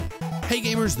Hey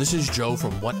gamers, this is Joe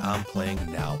from What I'm Playing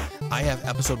Now. I have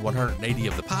episode 180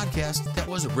 of the podcast that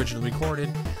was originally recorded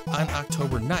on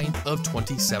October 9th of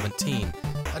 2017.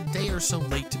 A day or so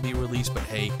late to be released, but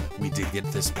hey, we did get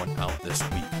this one out this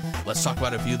week. Let's talk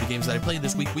about a few of the games that I played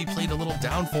this week. We played a little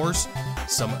Downforce,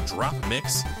 some Drop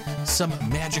Mix, some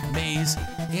Magic Maze,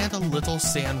 and a little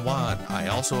San Juan. I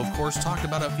also, of course, talked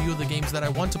about a few of the games that I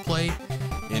want to play.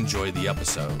 Enjoy the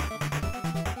episode.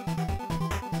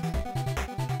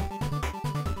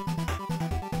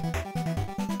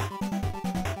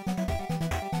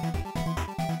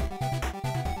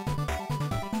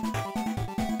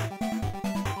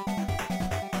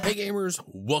 Hey gamers,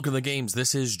 welcome to the games.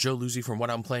 This is Joe Luzzi from What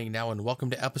I'm Playing Now, and welcome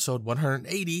to episode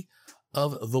 180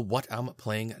 of the What I'm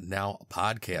Playing Now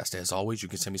podcast. As always, you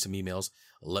can send me some emails.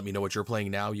 Let me know what you're playing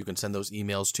now. You can send those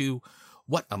emails to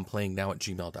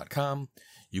whatimplay.now@gmail.com.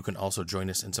 You can also join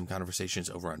us in some conversations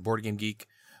over on Board Game Geek.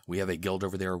 We have a guild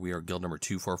over there. We are guild number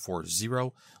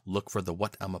 2440. Look for the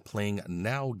What I'm Playing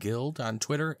Now guild on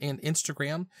Twitter and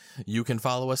Instagram. You can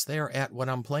follow us there at What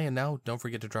I'm Playing Now. Don't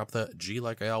forget to drop the G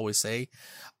like I always say.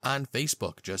 On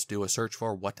Facebook, just do a search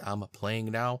for What I'm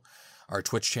Playing Now. Our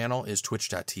Twitch channel is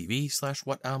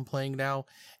twitch.tv/What I'm Playing Now.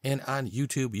 And on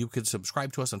YouTube, you can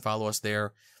subscribe to us and follow us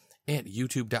there at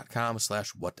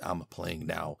youtube.com/What I'm Playing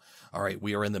Now. All right,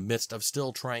 we are in the midst of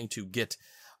still trying to get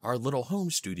our little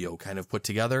home studio kind of put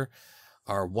together.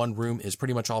 Our one room is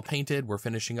pretty much all painted. We're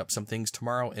finishing up some things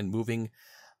tomorrow and moving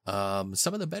some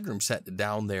of the bedroom set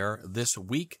down there this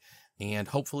week, and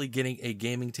hopefully getting a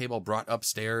gaming table brought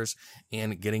upstairs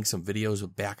and getting some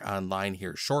videos back online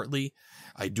here shortly.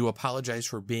 I do apologize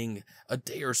for being a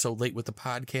day or so late with the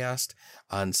podcast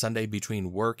on Sunday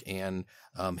between work and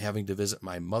having to visit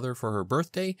my mother for her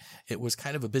birthday. It was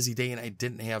kind of a busy day and I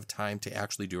didn't have time to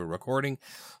actually do a recording.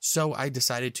 So I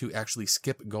decided to actually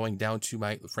skip going down to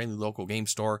my friendly local game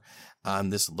store on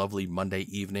this lovely Monday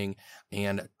evening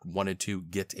and wanted to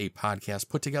get a podcast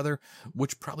put together,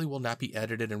 which probably will not be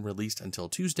edited and released until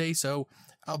Tuesday. So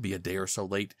I'll be a day or so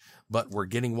late, but we're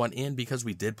getting one in because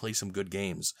we did play some good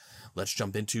games. Let's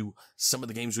jump into some of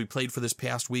the games we played for this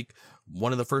past week.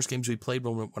 One of the first games we played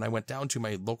when I went down to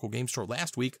my local game store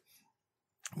last week,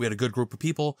 we had a good group of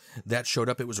people that showed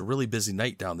up. It was a really busy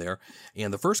night down there.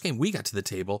 And the first game we got to the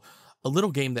table, a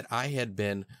little game that I had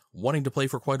been wanting to play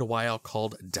for quite a while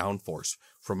called Downforce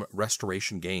from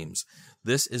Restoration Games.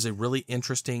 This is a really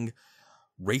interesting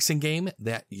racing game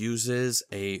that uses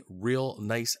a real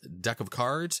nice deck of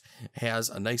cards, has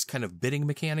a nice kind of bidding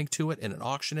mechanic to it and an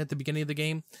auction at the beginning of the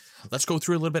game. Let's go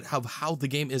through a little bit of how the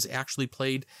game is actually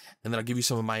played, and then I'll give you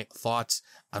some of my thoughts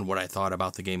on what I thought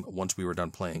about the game once we were done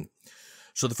playing.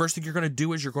 So the first thing you're going to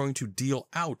do is you're going to deal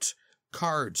out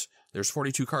cards. There's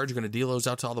 42 cards. You're going to deal those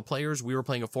out to all the players. We were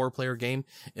playing a 4-player game.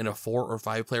 In a 4 or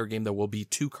 5-player game, there will be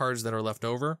 2 cards that are left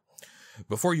over.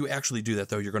 Before you actually do that,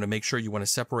 though, you're going to make sure you want to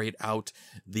separate out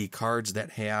the cards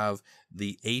that have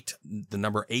the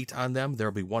number 8 on them.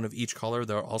 There'll be 1 of each color.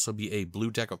 There'll also be a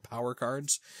blue deck of power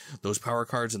cards. Those power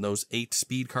cards and those 8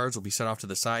 speed cards will be set off to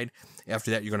the side.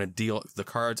 After that, you're going to deal the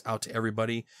cards out to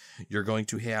everybody. You're going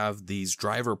to have these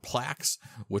driver plaques,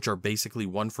 which are basically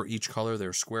 1 for each color.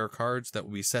 They're square cards that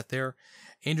will be set there.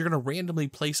 And you're going to randomly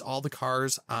place all the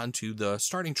cars onto the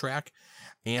starting track,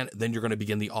 and then you're going to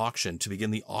begin the auction. To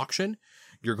begin the auction,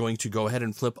 you're going to go ahead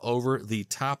and flip over the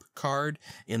top card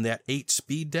in that 8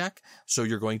 speed deck. So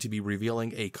you're going to be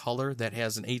revealing a color that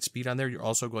has an 8 speed on there. You're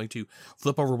also going to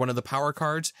flip over one of the power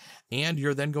cards, and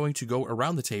you're then going to go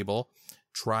around the table,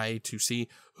 try to see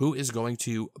who is going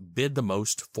to bid the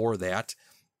most for that.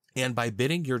 And by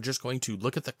bidding, you're just going to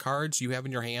look at the cards you have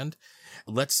in your hand.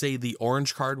 Let's say the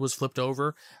orange card was flipped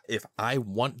over. If I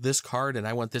want this card and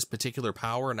I want this particular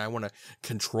power and I want to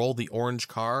control the orange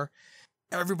car,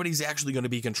 everybody's actually going to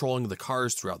be controlling the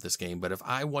cars throughout this game. But if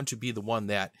I want to be the one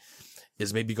that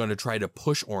is maybe going to try to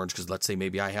push orange, because let's say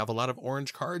maybe I have a lot of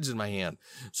orange cards in my hand,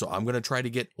 so I'm going to try to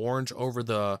get orange over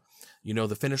the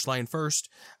finish line first.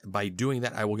 By doing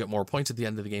that, I will get more points at the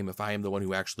end of the game if I am the one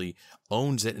who actually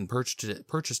owns it and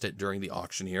purchased it during the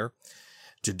auction here.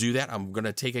 To do that, I'm going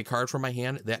to take a card from my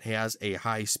hand that has a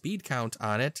high speed count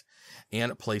on it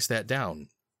and place that down.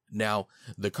 Now,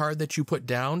 the card that you put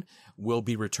down will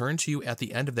be returned to you at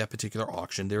the end of that particular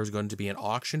auction. There's going to be an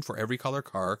auction for every color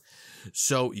car.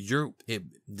 So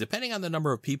depending on the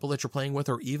number of people that you're playing with,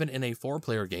 or even in a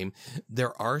 4-player game,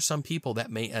 there are some people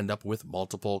that may end up with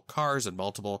multiple cars and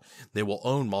they will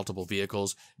own multiple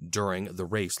vehicles during the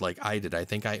race, like I did. I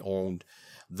think I owned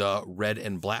the red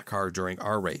and black car during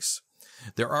our race.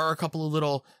 There are a couple of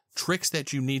little tricks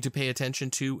that you need to pay attention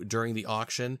to during the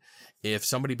auction. If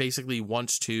somebody basically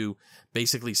wants to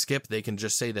skip, they can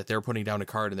just say that they're putting down a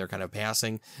card and they're kind of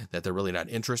passing, that they're really not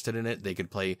interested in it. They could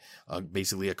play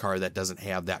basically a card that doesn't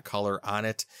have that color on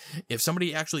it. If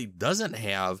somebody actually doesn't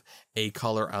have a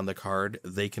color on the card,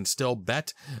 they can still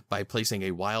bet by placing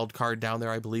a wild card down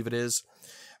there, I believe it is.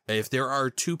 If there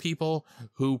are two people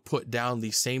who put down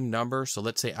the same number, so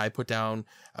let's say I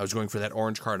was going for that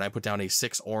orange card and I put down a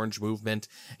 6 orange movement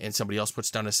and somebody else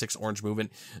puts down a 6 orange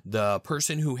movement, the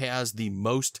person who has the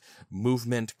most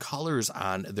movement colors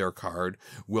on their card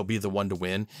will be the one to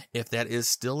win. If that is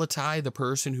still a tie, the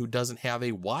person who doesn't have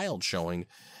a wild showing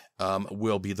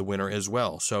will be the winner as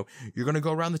well. So you're going to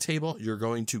go around the table. You're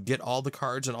going to get all the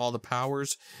cards and all the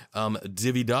powers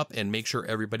divvied up and make sure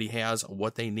everybody has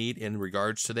what they need in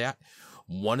regards to that.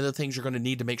 One of the things you're going to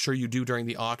need to make sure you do during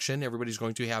the auction, everybody's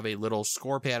going to have a little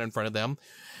score pad in front of them.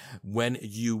 When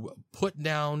you put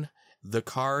down the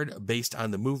card based on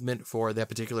the movement for that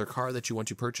particular car that you want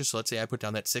to purchase. So let's say I put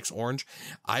down that 6 orange.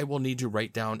 I will need to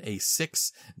write down a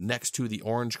 6 next to the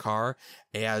orange car,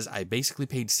 as I basically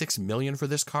paid $6 million for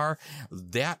this car.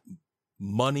 That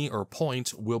money or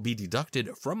points will be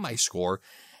deducted from my score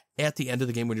at the end of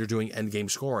the game when you're doing end game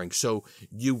scoring. So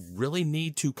you really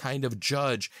need to kind of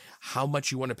judge how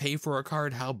much you want to pay for a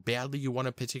card, how badly you want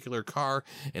a particular car,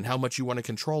 and how much you want to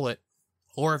control it.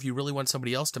 Or if you really want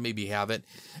somebody else to maybe have it,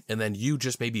 and then you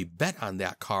just maybe bet on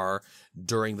that car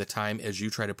during the time as you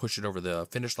try to push it over the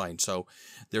finish line. So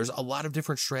there's a lot of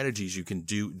different strategies you can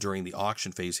do during the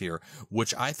auction phase here,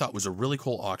 which I thought was a really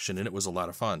cool auction, and it was a lot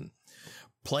of fun.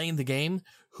 Playing the game,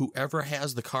 whoever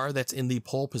has the car that's in the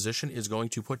pole position is going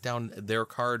to put down their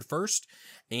card first,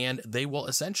 and they will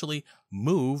essentially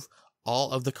move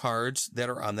all of the cards that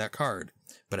are on that card.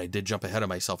 But I did jump ahead of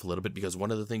myself a little bit, because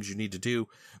one of the things you need to do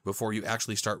before you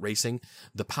actually start racing,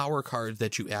 the power card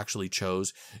that you actually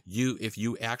chose, if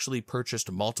you actually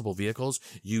purchased multiple vehicles,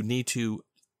 you need to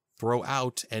throw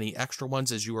out any extra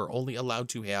ones, as you are only allowed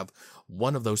to have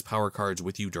one of those power cards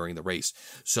with you during the race.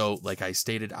 So like I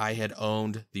stated, I had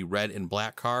owned the red and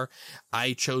black car.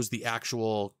 I chose the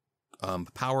actual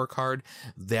power card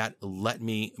that let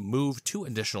me move 2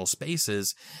 additional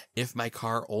spaces if my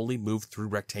car only moved through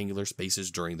rectangular spaces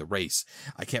during the race.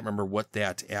 I can't remember what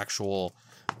that actual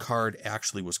card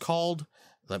actually was called.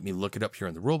 Let me look it up here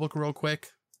in the rulebook real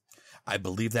quick. I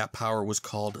believe that power was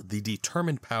called the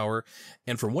Determined Power,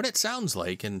 and from what it sounds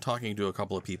like, in talking to a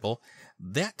couple of people,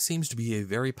 that seems to be a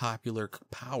very popular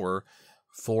power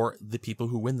for the people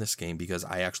who win this game, because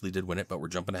I actually did win it, but we're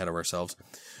jumping ahead of ourselves.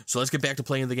 So let's get back to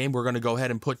playing the game. We're going to go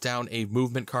ahead and put down a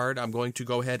movement card. I'm going to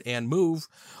go ahead and move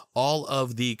all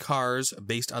of the cars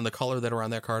based on the color that are on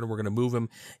that card, and we're going to move them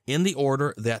in the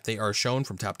order that they are shown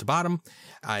from top to bottom.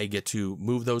 I get to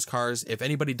move those cars. If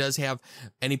anybody does have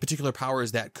any particular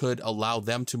powers that could allow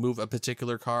them to move a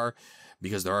particular car,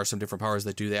 because there are some different powers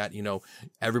that do that. You know,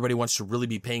 everybody wants to really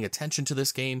be paying attention to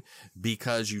this game,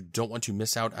 because you don't want to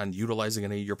miss out on utilizing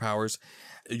any of your powers.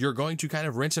 You're going to kind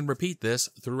of rinse and repeat this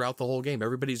throughout the whole game.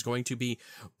 Everybody's going to be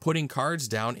putting cards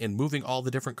down and moving all the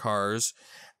different cars.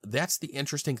 That's the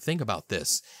interesting thing about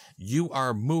this. You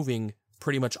are moving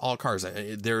pretty much all cars.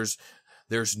 There's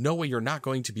no way you're not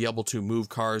going to be able to move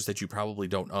cars that you probably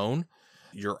don't own.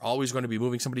 You're always going to be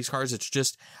moving somebody's cars. It's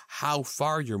just how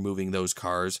far you're moving those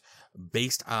cars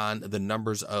based on the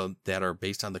numbers that are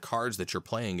based on the cards that you're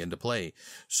playing into play.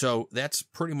 So that's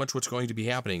pretty much what's going to be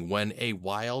happening. When a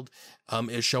wild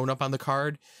is shown up on the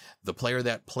card, the player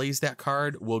that plays that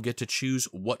card will get to choose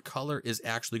what color is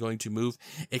actually going to move.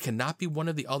 It cannot be one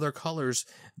of the other colors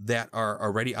that are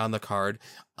already on the card,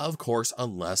 of course,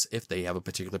 unless if they have a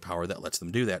particular power that lets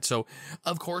them do that. So,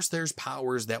 of course, there's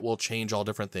powers that will change all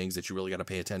different things that you really got to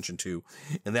pay attention to,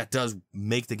 and that does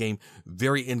make the game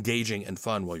very engaging and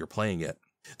fun while you're playing it.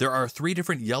 There are 3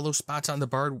 different yellow spots on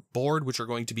the board, which are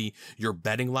going to be your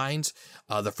betting lines.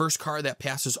 The first car that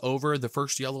passes over the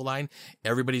first yellow line,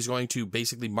 everybody's going to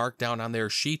basically mark down on their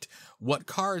sheet what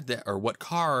car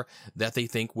that they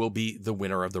think will be the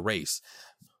winner of the race.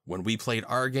 When we played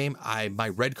our game, my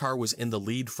red car was in the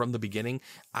lead from the beginning.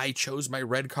 I chose my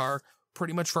red car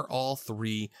pretty much for all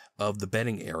 3 of the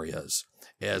betting areas,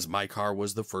 as my car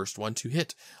was the first one to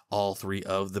hit all 3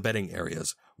 of the betting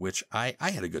areas, which I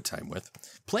had a good time with.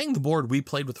 Playing the board, we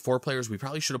played with 4 players. We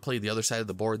probably should have played the other side of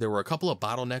the board. There were a couple of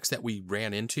bottlenecks that we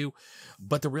ran into,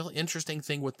 but the real interesting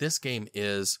thing with this game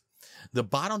is the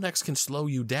bottlenecks can slow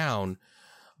you down,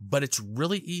 but it's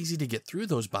really easy to get through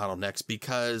those bottlenecks,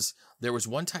 because there was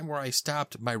one time where I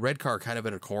stopped my red car kind of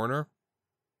at a corner,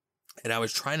 and I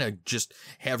was trying to just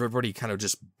have everybody kind of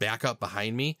just back up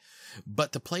behind me.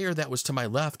 But the player that was to my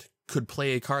left could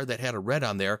play a card that had a red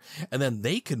on there, and then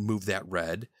they could move that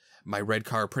red, my red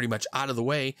card, pretty much out of the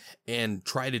way and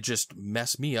try to just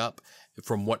mess me up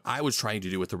from what I was trying to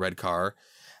do with the red card.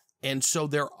 And so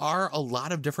there are a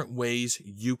lot of different ways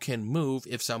you can move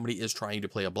if somebody is trying to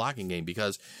play a blocking game,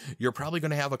 because you're probably going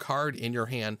to have a card in your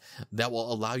hand that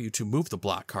will allow you to move the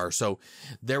block card. So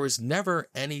there was never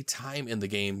any time in the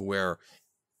game where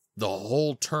the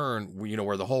whole turn,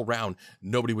 where the whole round,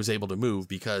 nobody was able to move,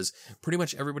 because pretty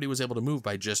much everybody was able to move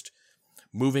by just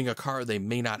moving a card they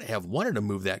may not have wanted to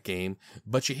move that game,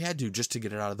 but you had to just to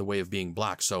get it out of the way of being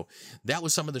blocked. So that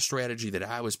was some of the strategy that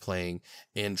I was playing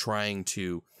in trying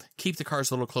to keep the cards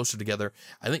a little closer together.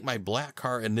 I think my black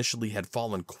card initially had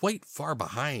fallen quite far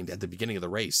behind at the beginning of the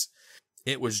race.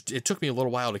 It took me a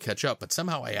little while to catch up, but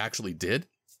somehow I actually did.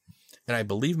 And I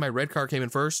believe my red card came in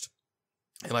first,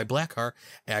 and my black card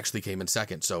actually came in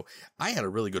second. So I had a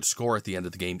really good score at the end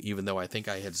of the game, even though I think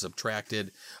I had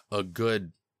subtracted a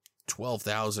good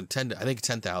 12,000, I think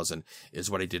 10,000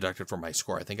 is what I deducted from my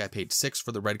score. I think I paid 6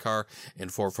 for the red car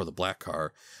and 4 for the black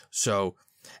car. So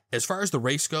as far as the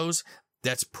race goes,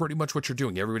 that's pretty much what you're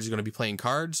doing. Everybody's going to be playing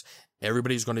cards.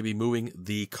 Everybody's going to be moving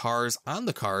the cars on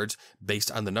the cards based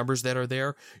on the numbers that are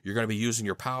there. You're going to be using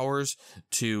your powers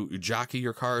to jockey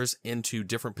your cars into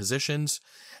different positions.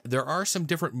 There are some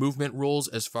different movement rules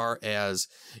as far as,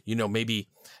 maybe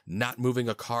not moving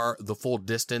a car the full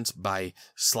distance by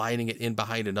sliding it in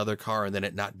behind another car and then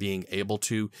it not being able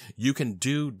to. You can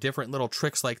do different little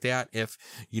tricks like that if,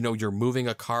 you're moving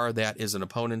a car that is an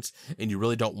opponent's and you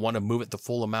really don't want to move it the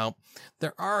full amount.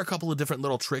 There are a couple of different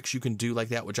little tricks you can do like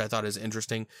that, which I thought is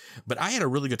interesting. But I had a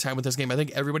really good time with this game. I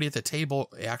think everybody at the table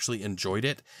actually enjoyed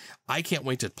it. I can't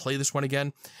wait to play this one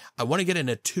again. I want to get in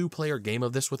a 2-player game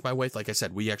of this with my wife. Like I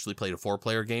said, we actually played a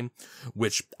 4-player game,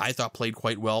 which I thought played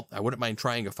quite well. I wouldn't mind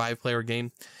trying a 5-player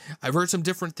game. I've heard some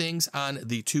different things on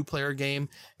the 2-player game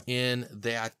in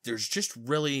that there's just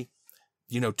really,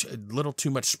 a little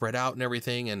too much spread out and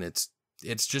everything. And it's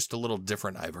just a little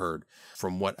different, I've heard,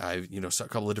 from what I've, a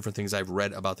couple of different things I've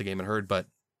read about the game and heard, but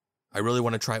I really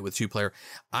want to try it with 2-player.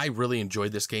 I really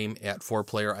enjoyed this game at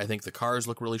 4-player. I think the cards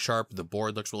look really sharp. The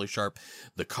board looks really sharp.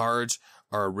 The cards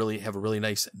have a really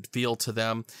nice feel to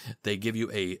them. They give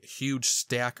you a huge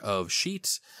stack of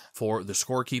sheets for the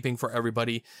scorekeeping for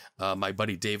everybody. My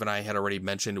buddy Dave and I had already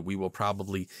mentioned we will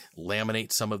probably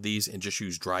laminate some of these and just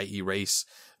use dry erase,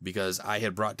 because I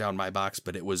had brought down my box,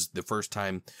 but it was the first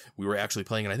time we were actually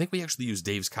playing. And I think we actually used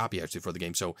Dave's copy actually for the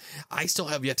game. So I still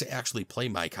have yet to actually play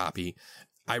my copy.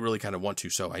 I really kind of want to,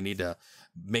 so I need to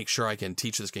make sure I can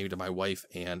teach this game to my wife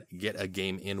and get a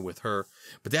game in with her.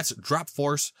 But that's Drop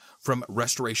Force from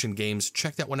Restoration Games.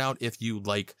 Check that one out if you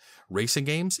like racing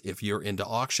games, if you're into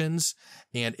auctions,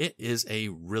 and it is a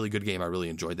really good game. I really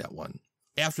enjoyed that one.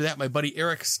 After that, my buddy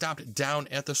Eric stopped down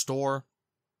at the store,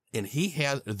 and he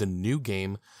had the new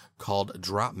game called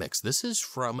Drop Mix. This is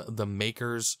from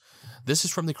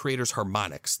the creators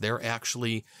Harmonix. They're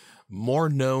actually more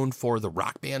known for the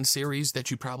Rock Band series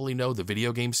that you probably know, the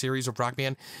video game series of Rock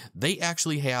Band. They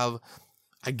actually have,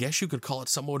 I guess you could call it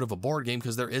somewhat of a board game,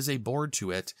 because there is a board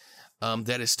to it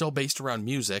that is still based around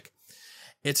music.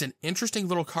 It's an interesting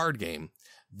little card game.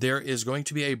 There is going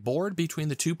to be a board between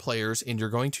the 2 players, and you're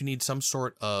going to need some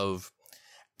sort of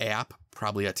app,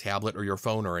 probably a tablet or your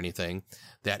phone or anything,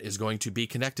 that is going to be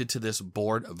connected to this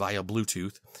board via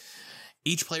Bluetooth.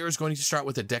 Each player is going to start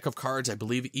with a deck of cards. I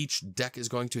believe each deck is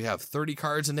going to have 30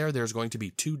 cards in there. There's going to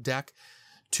be two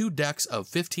decks of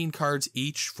 15 cards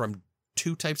each from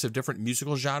 2 types of different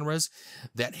musical genres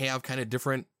that have kind of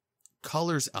different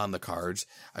colors on the cards.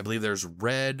 I believe there's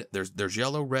red, there's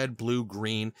yellow, red, blue,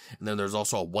 green, and then there's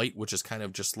also a white, which is kind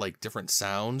of just like different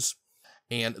sounds.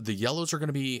 And the yellows are going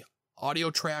to be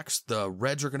audio tracks. The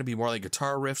reds are going to be more like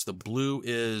guitar riffs. The blue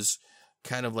is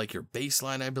kind of like your bass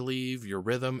line, I believe, your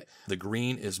rhythm. The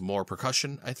green is more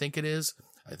percussion, I think it is.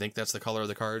 I think that's the color of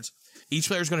the cards. Each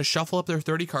player is going to shuffle up their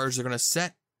 30 cards. They're going to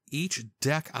set each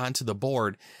deck onto the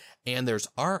board, and there's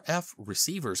RF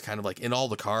receivers kind of like in all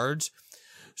the cards.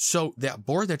 So that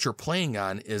board that you're playing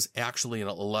on is actually an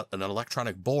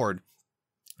electronic board.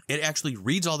 It actually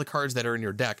reads all the cards that are in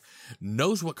your deck,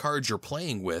 knows what cards you're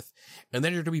playing with, and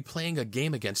then you're going to be playing a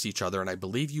game against each other. And I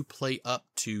believe you play up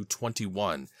to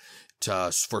 21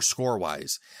 for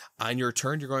score-wise. On your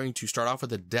turn, you're going to start off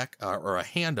with a deck or a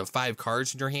hand of 5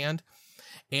 cards in your hand,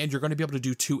 and you're going to be able to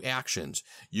do 2 actions.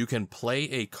 You can play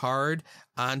a card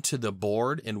onto the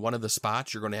board in one of the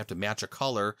spots. You're going to have to match a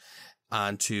color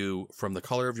from the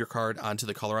color of your card onto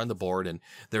the color on the board. And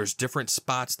there's different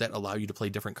spots that allow you to play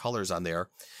different colors on there.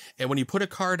 And when you put a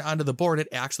card onto the board, it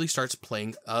actually starts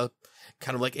playing a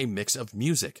kind of like a mix of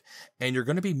music. And you're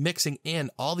going to be mixing in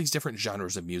all these different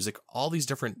genres of music, all these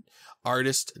different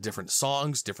artists, different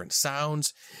songs, different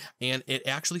sounds. And it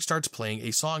actually starts playing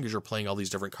a song as you're playing all these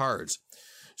different cards.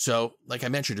 So, like I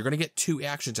mentioned, you're going to get 2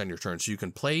 actions on your turn. So you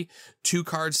can play 2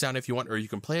 cards down if you want, or you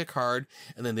can play a card.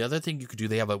 And then the other thing you could do,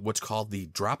 they have what's called the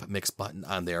drop mix button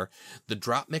on there. The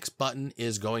drop mix button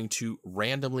is going to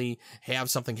randomly have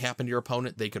something happen to your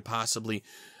opponent. They could possibly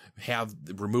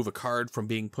remove a card from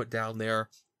being put down there,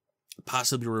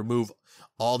 possibly remove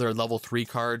all their level 3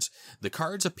 cards. The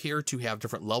cards appear to have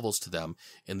different levels to them.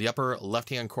 In the upper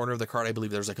left-hand corner of the card, I believe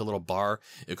there's like a little bar.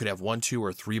 It could have 1, 2,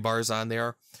 or 3 bars on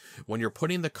there. When you're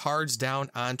putting the cards down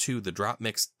onto the drop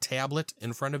mix tablet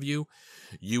in front of you,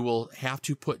 you will have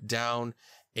to put down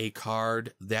a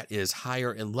card that is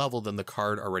higher in level than the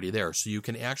card already there. So you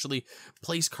can actually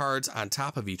place cards on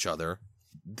top of each other.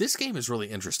 This game is really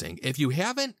interesting. If you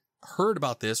haven't heard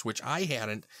about this, which I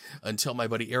hadn't until my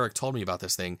buddy Eric told me about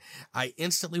this thing, I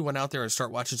instantly went out there and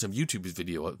started watching some YouTube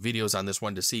videos on this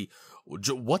one to see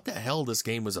what the hell this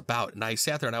game was about. And I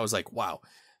sat there and I was like, wow,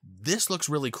 this looks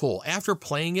really cool. After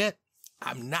playing it,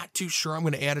 I'm not too sure I'm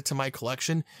going to add it to my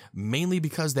collection, mainly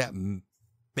because that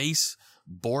base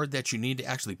board that you need to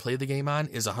actually play the game on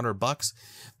is $100.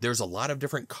 There's a lot of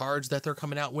different cards that they're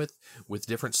coming out with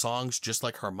different songs, just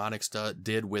like Harmonix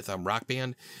did with Rock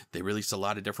Band. They released a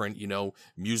lot of different,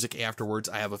 music afterwards.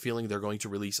 I have a feeling they're going to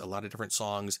release a lot of different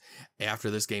songs after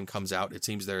this game comes out. It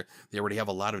seems they already have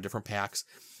a lot of different packs.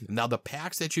 Now, the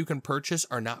packs that you can purchase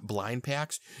are not blind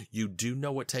packs. You do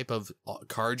know what type of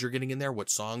cards you're getting in there, what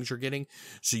songs you're getting,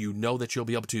 so you know that you'll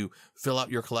be able to fill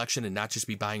out your collection and not just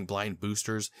be buying blind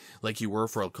boosters like you were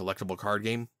for a collectible card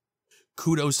game.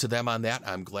 Kudos to them on that.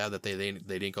 I'm glad that they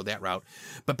didn't go that route.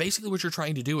 But basically what you're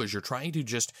trying to do is you're trying to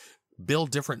just build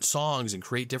different songs and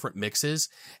create different mixes.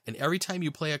 And every time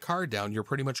you play a card down, you're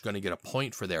pretty much going to get a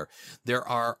point for there. There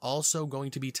are also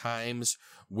going to be times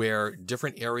where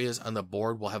different areas on the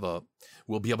board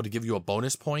will be able to give you a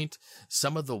bonus point.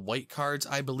 Some of the white cards,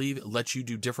 I believe, let you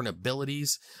do different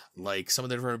abilities. Like some of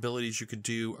the different abilities you could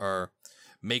do are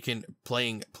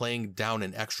playing down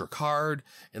an extra card,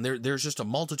 and there's just a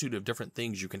multitude of different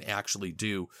things you can actually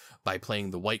do by playing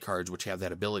the white cards, which have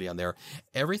that ability on there.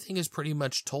 Everything is pretty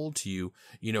much told to you,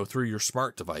 through your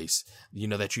smart device,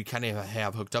 that you kind of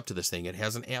have hooked up to this thing. It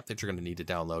has an app that you're going to need to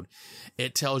download.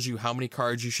 It tells you how many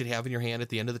cards you should have in your hand at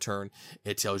the end of the turn.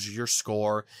 It tells you your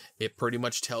score. It pretty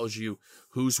much tells you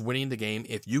who's winning the game.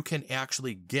 If you can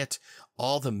actually get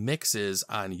all the mixes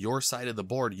on your side of the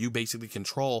board, you basically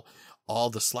control all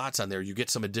the slots on there. You get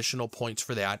some additional points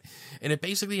for that. And it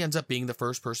basically ends up being the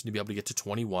first person to be able to get to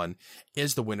 21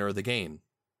 is the winner of the game.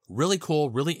 Really cool,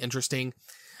 really interesting.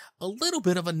 A little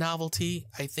bit of a novelty,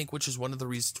 I think, which is one of the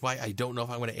reasons why I don't know if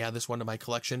I'm going to add this one to my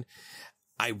collection.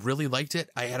 I really liked it.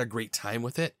 I had a great time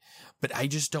with it, but I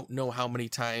just don't know how many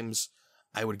times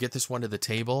I would get this one to the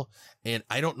table. And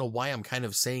I don't know why I'm kind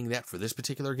of saying that for this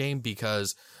particular game,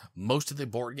 because most of the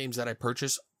board games that I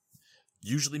purchase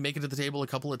usually make it to the table a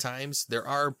couple of times. There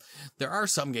are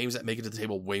some games that make it to the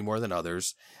table way more than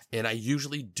others, and I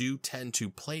usually do tend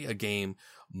to play a game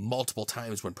multiple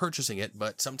times when purchasing it,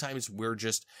 but sometimes we're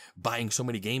just buying so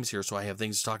many games here, so I have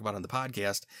things to talk about on the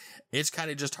podcast. It's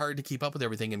kind of just hard to keep up with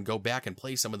everything and go back and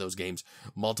play some of those games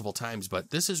multiple times,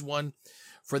 but this is one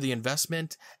for the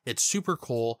investment. It's super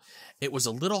cool. It was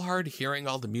a little hard hearing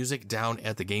all the music down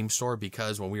at the game store,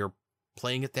 because when we were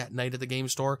playing it that night at the game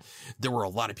store, there were a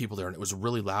lot of people there and it was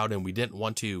really loud, and we didn't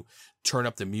want to turn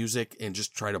up the music and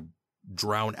just try to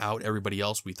drown out everybody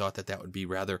else. We thought that would be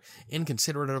rather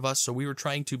inconsiderate of us, so we were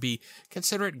trying to be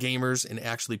considerate gamers and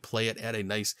actually play it at a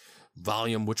nice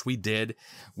volume, which we did.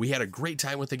 We had a great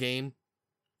time with the game.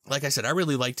 Like I said, I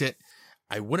really liked it.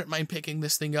 I wouldn't mind picking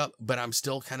this thing up, but I'm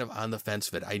still kind of on the fence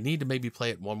of it. I need to maybe play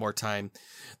it one more time.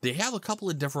 They have a couple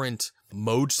of different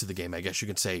modes to the game, I guess you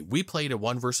could say. We played a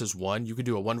 1 versus 1. You can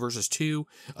do a 1 versus 2,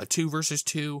 a 2 versus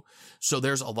 2. So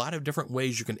there's a lot of different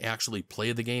ways you can actually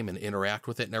play the game and interact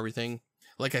with it and everything.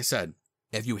 Like I said,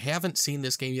 if you haven't seen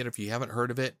this game yet, if you haven't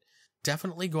heard of it,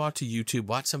 definitely go out to YouTube,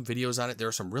 watch some videos on it. There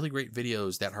are some really great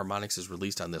videos that Harmonix has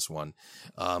released on this one.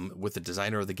 With the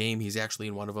designer of the game, he's actually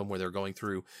in one of them where they're going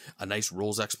through a nice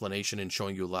rules explanation and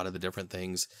showing you a lot of the different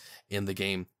things in the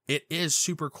game. It is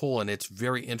super cool, and it's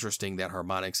very interesting that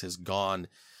Harmonix has gone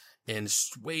and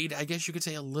swayed, I guess you could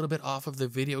say, a little bit off of the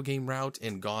video game route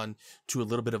and gone to a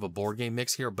little bit of a board game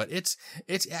mix here. But it's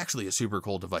actually a super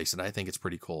cool device, and I think it's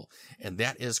pretty cool. And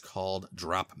that is called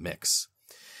Drop Mix.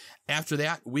 After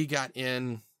that, we got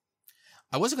in.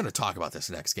 I wasn't going to talk about this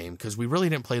next game because we really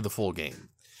didn't play the full game,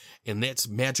 and that's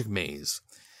Magic Maze.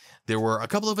 There were a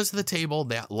couple of us at the table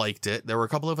that liked it. There were a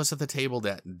couple of us at the table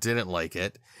that didn't like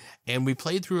it, and we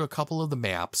played through a couple of the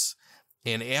maps.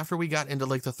 And after we got into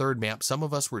like the third map, some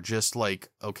of us were just like,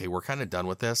 okay, we're kind of done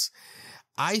with this.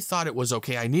 I thought it was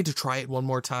okay. I need to try it one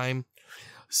more time.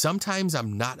 Sometimes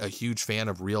I'm not a huge fan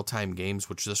of real-time games,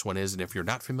 which this one is. And if you're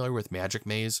not familiar with Magic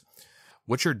Maze,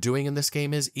 what you're doing in this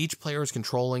game is each player is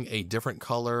controlling a different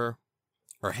color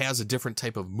or has a different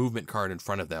type of movement card in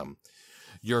front of them.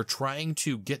 You're trying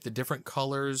to get the different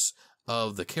colors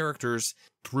of the characters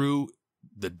through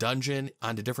the dungeon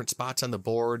onto different spots on the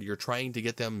board. You're trying to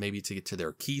get them maybe to get to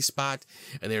their key spot,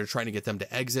 and they're trying to get them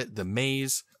to exit the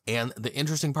maze. And the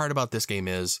interesting part about this game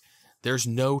is there's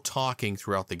no talking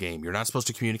throughout the game. You're not supposed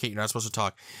to communicate. You're not supposed to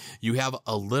talk. You have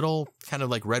a little kind of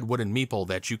like red wooden meeple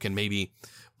that you can maybe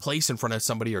place in front of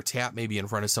somebody or tap maybe in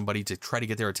front of somebody to try to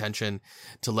get their attention,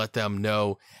 to let them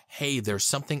know, hey, there's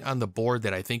something on the board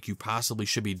that I think you possibly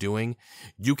should be doing.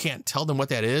 You can't tell them what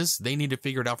that is. They need to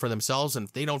figure it out for themselves. And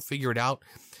if they don't figure it out,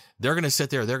 they're going to sit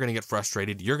there. They're going to get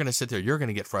frustrated. You're going to sit there. You're going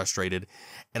to get frustrated.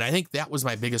 And I think that was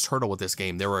my biggest hurdle with this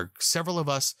game. There were several of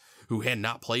us who had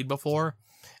not played before.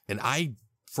 And I,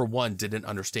 for one, didn't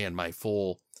understand my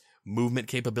full movement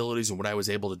capabilities and what I was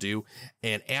able to do.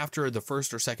 And after the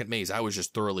first or second maze, I was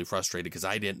just thoroughly frustrated because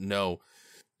I didn't know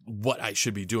what I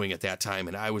should be doing at that time.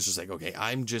 And I was just like, okay,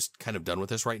 I'm just kind of done with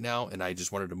this right now. And I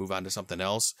just wanted to move on to something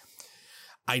else.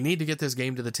 I need to get this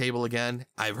game to the table again.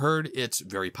 I've heard it's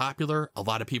very popular. A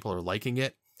lot of people are liking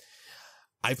it.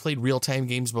 I've played real-time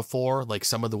games before, like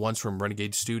some of the ones from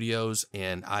Renegade Studios,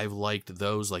 and I've liked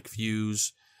those like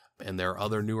Fuse and their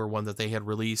other newer one that they had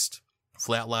released,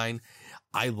 Flatline.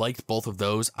 I liked both of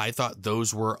those. I thought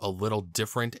those were a little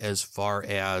different as far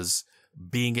as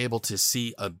being able to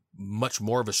see a much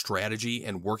more of a strategy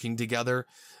and working together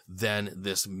than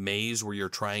this maze where you're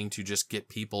trying to just get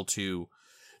people to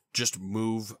just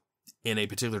move in a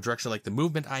particular direction. Like the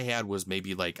movement I had was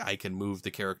maybe like I can move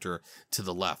the character to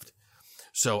the left.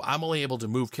 So I'm only able to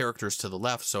move characters to the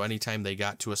left. So anytime they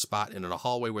got to a spot in a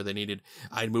hallway where they needed,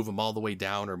 I'd move them all the way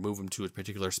down or move them to a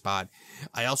particular spot.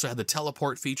 I also had the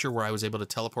teleport feature where I was able to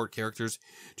teleport characters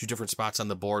to different spots on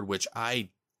the board, which I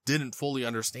didn't fully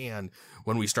understand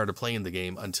when we started playing the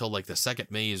game until like the second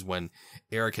maze when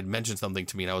Eric had mentioned something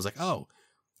to me and I was like, oh,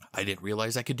 I didn't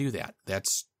realize I could do that.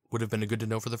 That's would have been good to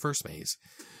know for the first maze.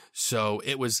 So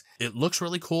it looks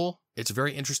really cool. It's a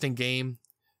very interesting game.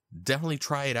 Definitely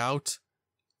try it out.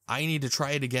 I need to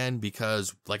try it again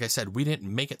because, like I said, we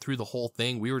didn't make it through the whole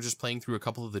thing. We were just playing through a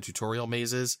couple of the tutorial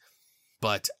mazes,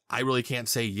 but I really can't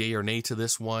say yay or nay to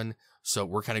this one. So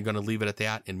we're kind of going to leave it at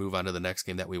that and move on to the next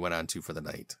game that we went on to for the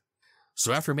night.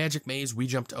 So after Magic Maze, we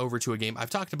jumped over to a game. I've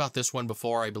talked about this one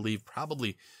before, I believe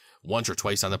probably once or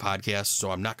twice on the podcast.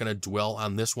 So I'm not going to dwell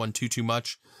on this one too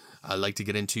much. I'd like to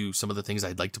get into some of the things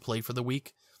I'd like to play for the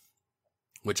week,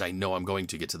 which I know I'm going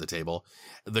to get to the table.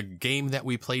 The game that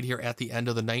we played here at the end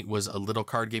of the night was a little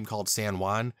card game called San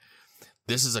Juan.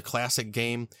 This is a classic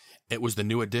game. It was the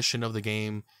new edition of the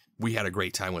game. We had a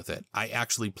great time with it. I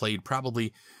actually played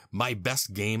probably my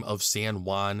best game of San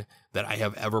Juan that I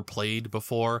have ever played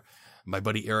before. My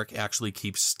buddy Eric actually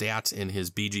keeps stats in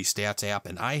his BG Stats app,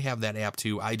 and I have that app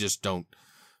too. I just don't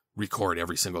record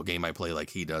every single game I play like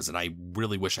he does, and I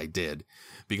really wish I did,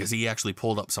 because he actually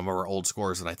pulled up some of our old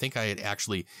scores, and I think I had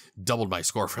actually doubled my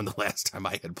score from the last time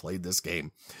I had played this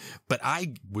game. But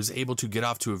I was able to get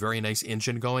off to a very nice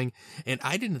engine going, and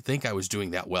I didn't think I was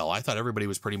doing that well. I thought everybody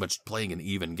was pretty much playing an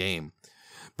even game.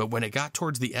 But when it got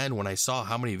towards the end, when I saw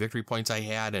how many victory points I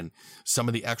had and some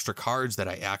of the extra cards that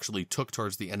I actually took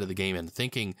towards the end of the game and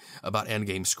thinking about end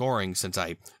game scoring, since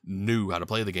I knew how to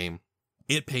play the game,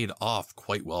 it paid off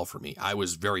quite well for me. I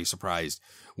was very surprised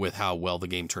with how well the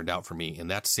game turned out for me. And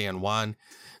that's San Juan.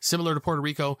 Similar to Puerto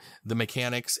Rico, the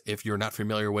mechanics, if you're not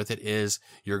familiar with it, is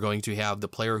you're going to have the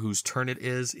player whose turn it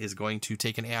is going to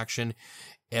take an action.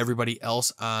 Everybody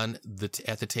else at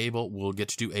the table will get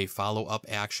to do a follow-up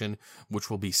action, which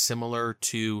will be similar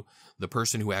to the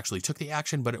person who actually took the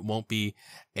action, but it won't be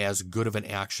as good of an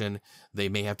action. They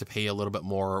may have to pay a little bit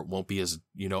more. It won't be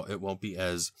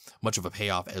as much of a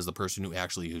payoff as the person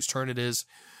whose turn it is.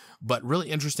 But really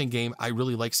interesting game. I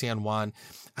really like San Juan.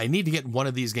 I need to get one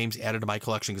of these games added to my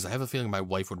collection because I have a feeling my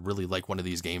wife would really like one of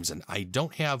these games. And I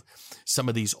don't have some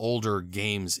of these older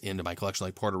games into my collection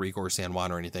like Puerto Rico or San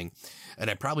Juan or anything. And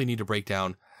I probably need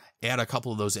to add a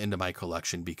couple of those into my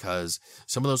collection because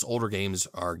some of those older games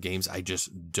are games I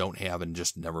just don't have and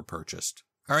just never purchased.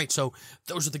 All right, so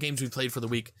those are the games we played for the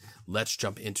week. Let's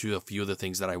jump into a few of the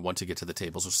things that I want to get to the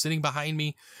table. So sitting behind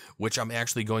me, which I'm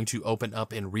actually going to open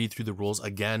up and read through the rules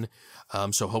again,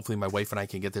 so hopefully my wife and I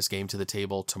can get this game to the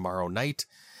table tomorrow night,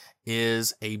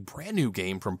 is a brand new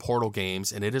game from Portal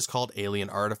Games, and it is called Alien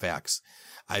Artifacts.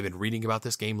 I've been reading about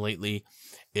this game lately.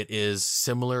 It is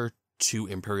similar to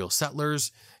Imperial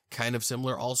Settlers, kind of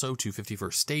similar also to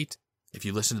 51st State. If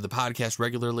you listen to the podcast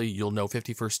regularly, you'll know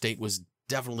 51st State was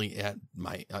definitely at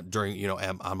my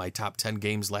on my top 10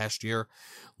 games last year.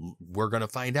 We're going to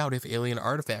find out if Alien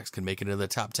Artifacts can make it into the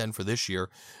top 10 for this year.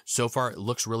 So far, it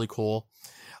looks really cool.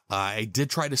 I did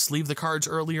try to sleeve the cards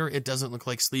earlier. It doesn't look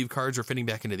like sleeve cards are fitting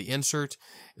back into the insert.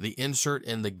 The insert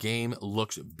in the game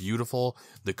looks beautiful.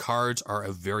 The cards are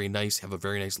have a very nice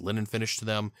linen finish to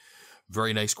them.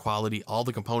 Very nice quality. All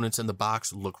the components in the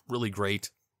box look really great.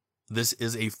 This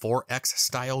is a 4X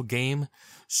style game.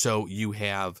 So you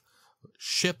have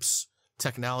ships,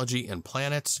 technology, and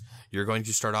planets. You're going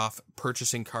to start off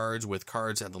purchasing cards with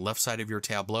cards at the left side of your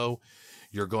tableau.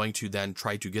 You're going to then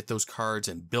try to get those cards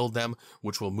and build them,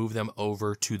 which will move them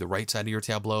over to the right side of your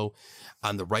tableau.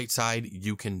 On the right side,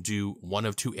 you can do one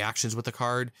of two actions with the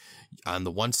card. On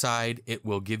the one side, it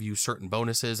will give you certain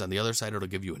bonuses. On the other side, it'll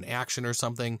give you an action or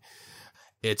something.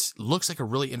 It looks like a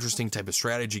really interesting type of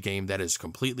strategy game that is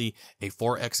completely a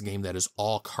 4X game that is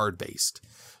all card-based.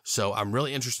 So I'm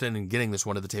really interested in getting this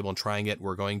one to the table and trying it.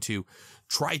 We're going to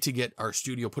try to get our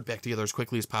studio put back together as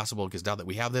quickly as possible, because now that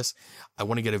we have this, I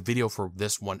want to get a video for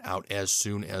this one out as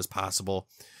soon as possible,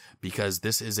 because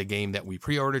this is a game that we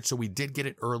pre-ordered, so we did get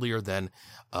it earlier than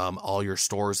all your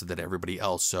stores, than everybody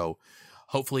else. So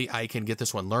hopefully I can get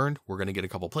this one learned. We're going to get a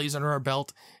couple plays under our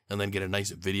belt and then get a nice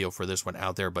video for this one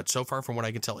out there. But so far, from what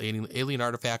I can tell, Alien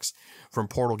Artifacts from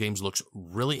Portal Games looks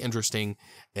really interesting,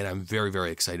 and I'm very,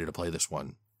 very excited to play this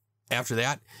one. After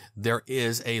that, there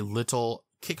is a little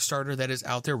Kickstarter that is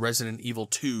out there, Resident Evil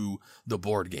 2, the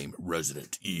board game,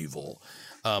 Resident Evil.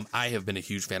 I have been a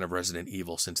huge fan of Resident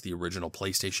Evil since the original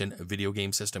PlayStation video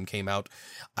game system came out.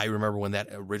 I remember when that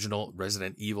original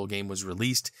Resident Evil game was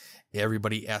released,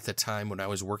 everybody at the time when I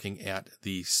was working at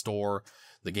the store,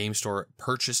 the game store,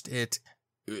 purchased it.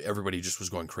 Everybody just was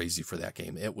going crazy for that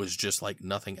game. It was just like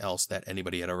nothing else that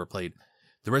anybody had ever played.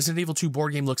 The Resident Evil 2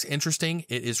 board game looks interesting.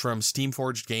 It is from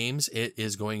Steamforged Games. It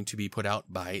is going to be put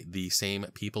out by the same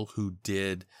people who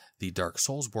did the Dark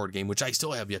Souls board game, which I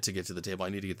still have yet to get to the table. I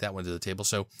need to get that one to the table.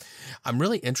 So I'm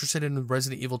really interested in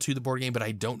Resident Evil 2, the board game, but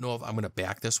I don't know if I'm going to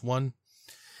back this one.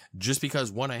 Just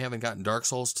because, one, I haven't gotten Dark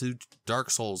Souls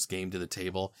game to the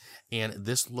table, and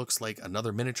this looks like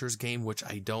another miniatures game, which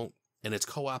I don't, and it's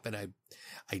co-op, and I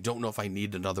don't know if I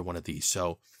need another one of these.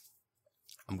 So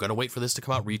I'm going to wait for this to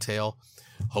come out retail.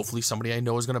 Hopefully somebody I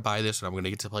know is going to buy this, and I'm going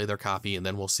to get to play their copy, and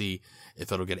then we'll see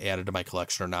if it'll get added to my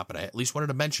collection or not. But I at least wanted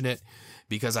to mention it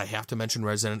because I have to mention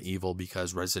Resident Evil,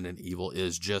 because Resident Evil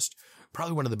is just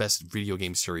probably one of the best video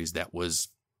game series that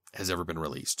has ever been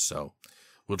released. So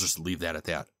we'll just leave that at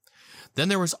that. Then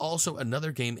there was also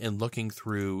another game in looking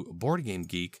through Board Game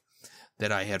Geek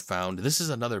that I had found. This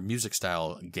is another music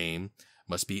style game.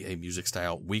 Must be a music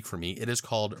style week for me. It is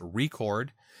called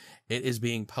Record. It is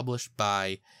being published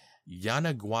by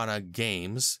Yanaguana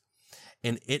Games,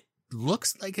 and it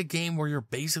looks like a game where you're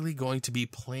basically going to be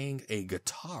playing a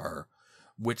guitar,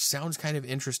 which sounds kind of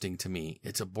interesting to me.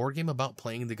 It's a board game about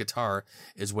playing the guitar,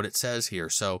 is what it says here.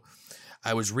 So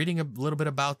I was reading a little bit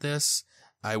about this.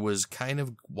 I was kind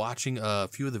of watching a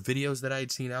few of the videos that I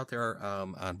had seen out there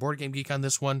on Board Game Geek on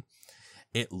this one.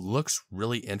 It looks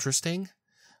really interesting.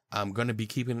 I'm going to be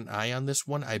keeping an eye on this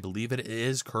one. I believe it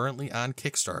is currently on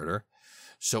Kickstarter.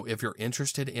 So if you're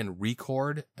interested in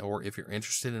Record, or if you're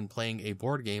interested in playing a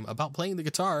board game about playing the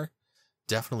guitar,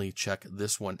 definitely check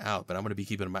this one out. But I'm going to be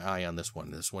keeping my eye on this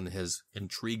one. This one has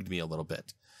intrigued me a little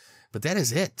bit. But that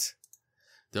is it.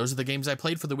 Those are the games I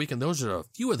played for the week, and those are a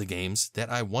few of the games that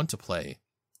I want to play.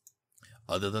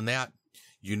 Other than that,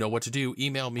 you know what to do.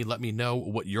 Email me. Let me know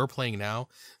what you're playing now.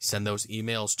 Send those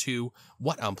emails to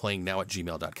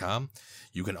whatimPlayingNow@gmail.com.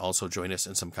 You can also join us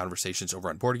in some conversations over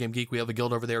on Board Game Geek. We have a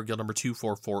guild over there, guild number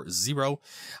 2440.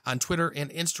 On Twitter and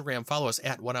Instagram, follow us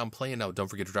at What I'm Playing Now. Don't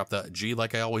forget to drop the G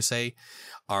like I always say.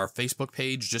 Our Facebook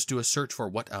page, just do a search for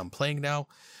What I'm Playing Now.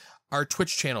 Our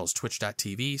Twitch channels,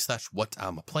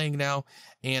 twitch.tv/whatimPlayingNow.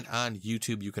 And on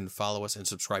YouTube, you can follow us and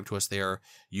subscribe to us there,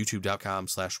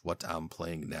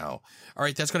 youtube.com/whatimPlayingNow. All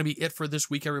right, that's going to be it for this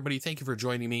week, everybody. Thank you for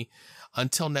joining me.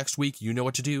 Until next week, you know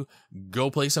what to do.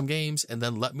 Go play some games, and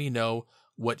then let me know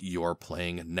what you're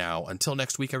playing now. Until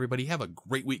next week, everybody, have a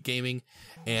great week gaming,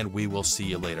 and we will see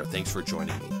you later. Thanks for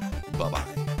joining me.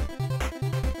 Bye-bye.